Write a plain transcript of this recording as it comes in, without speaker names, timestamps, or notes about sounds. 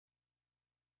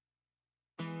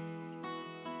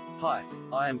Hi,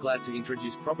 I am glad to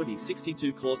introduce property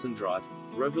 62 Clauscen Drive,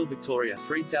 Rowville, Victoria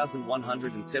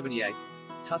 3178.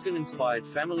 Tuscan-inspired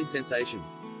family sensation.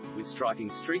 With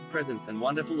striking street presence and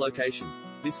wonderful location,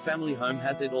 this family home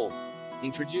has it all.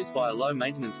 Introduced by a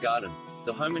low-maintenance garden,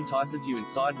 the home entices you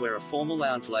inside where a formal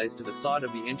lounge lays to the side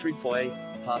of the entry foyer,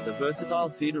 past a versatile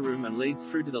theatre room and leads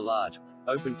through to the large,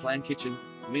 open-plan kitchen,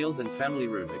 meals and family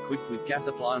room equipped with gas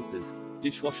appliances,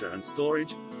 dishwasher and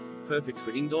storage. Perfect for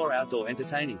indoor-outdoor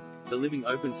entertaining. The living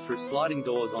opens through sliding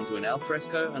doors onto an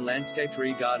alfresco and landscaped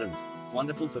rear gardens,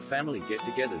 wonderful for family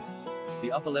get-togethers.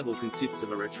 The upper level consists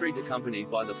of a retreat accompanied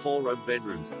by the 4 robe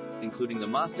bedrooms, including the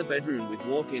master bedroom with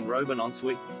walk-in robe and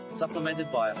ensuite,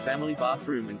 supplemented by a family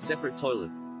bathroom and separate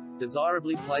toilet.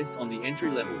 Desirably placed on the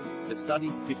entry level, the study,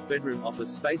 5th bedroom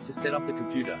offers space to set up the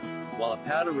computer, while a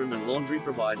powder room and laundry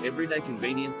provide everyday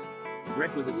convenience.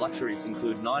 Requisite luxuries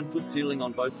include 9-foot ceiling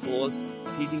on both floors,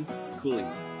 heating,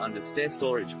 cooling, under-stair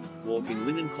storage, walk-in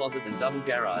linen closet and double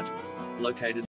garage. Located